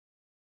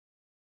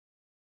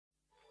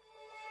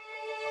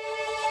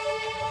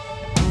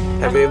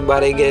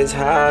Everybody gets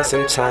high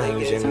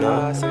sometimes, you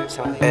know.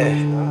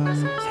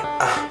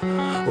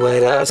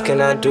 What else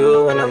can I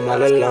do when I'm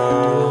all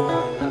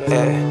alone?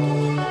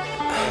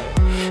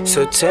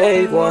 So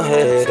take one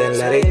hit and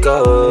let it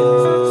go.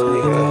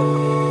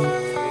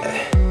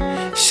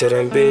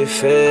 Shouldn't be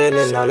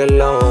feeling all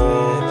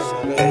alone.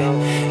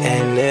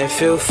 And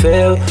if you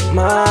feel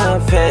my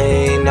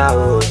pain, I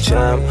will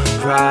jump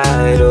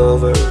right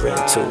over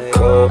into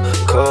cold,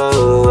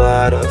 cold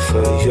water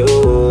for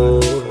you.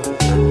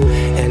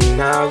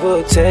 And I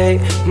will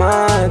take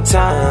my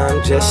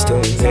time just to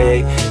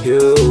make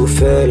you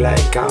feel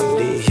like I'm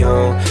the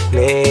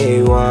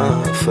only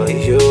one for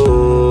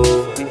you.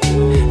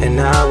 And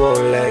I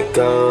won't let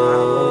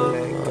go,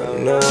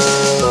 no.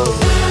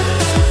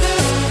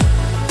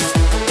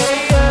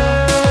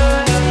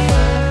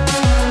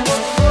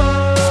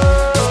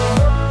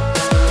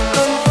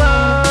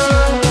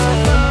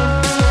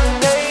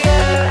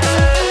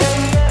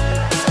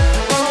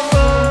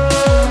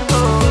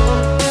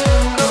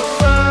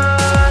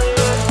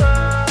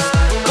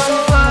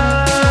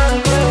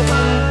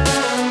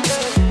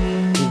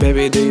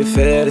 Baby, do you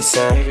feel the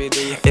same?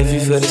 If you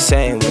feel the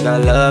same, we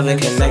got love and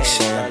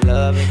connection.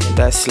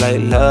 That's like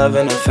love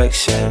and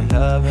affection.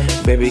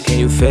 Baby, can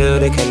you feel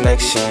the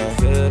connection?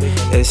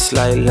 It's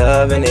like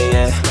love in the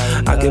air.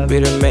 I could be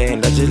the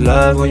man that just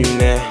love when you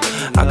near.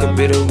 I could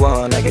be the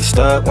one that get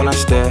stuck when I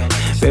stare.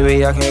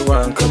 Baby, I can't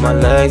run cause my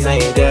legs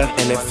ain't there.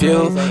 And if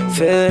you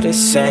feel the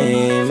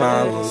same,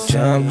 I will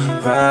jump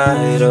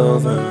right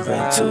over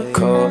into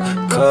cold,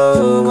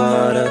 cold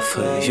water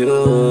for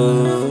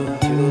you.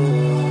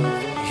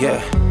 Yeah,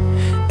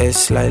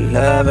 it's like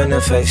love and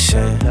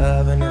affection.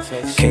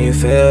 Can you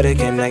feel the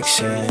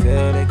connection?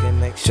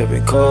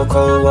 Jumping cold,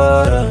 cold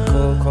water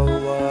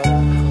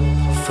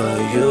for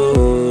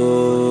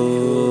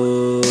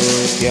you.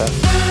 Yeah.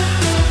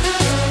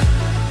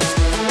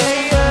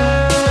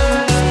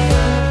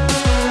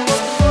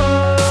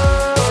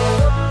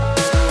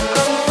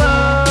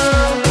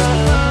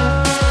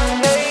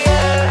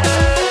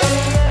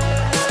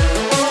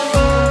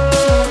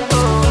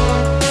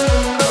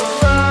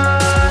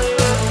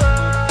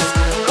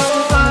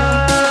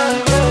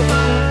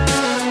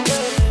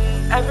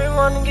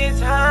 Everyone gets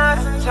high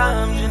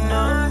sometimes, you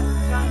know.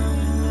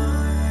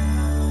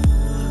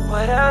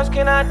 What else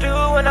can I do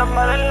when I'm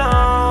all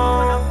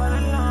alone?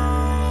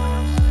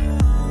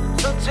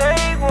 So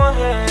take one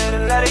hit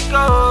and let it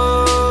go.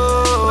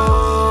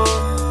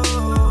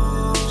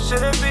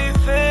 Shouldn't be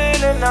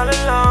feeling all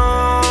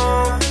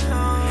alone.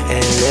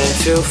 And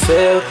if you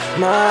feel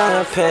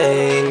my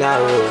pain,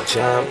 I will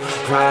jump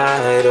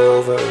right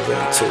over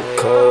into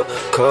cold,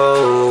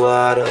 cold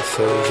water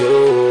for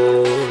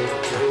you.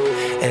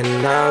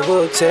 And I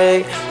will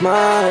take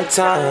my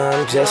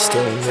time just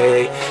to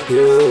make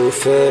you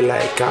feel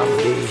like I'm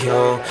the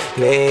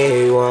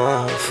only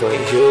one for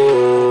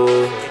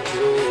you.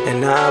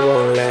 And I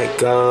won't let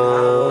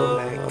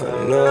go,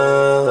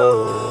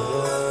 no.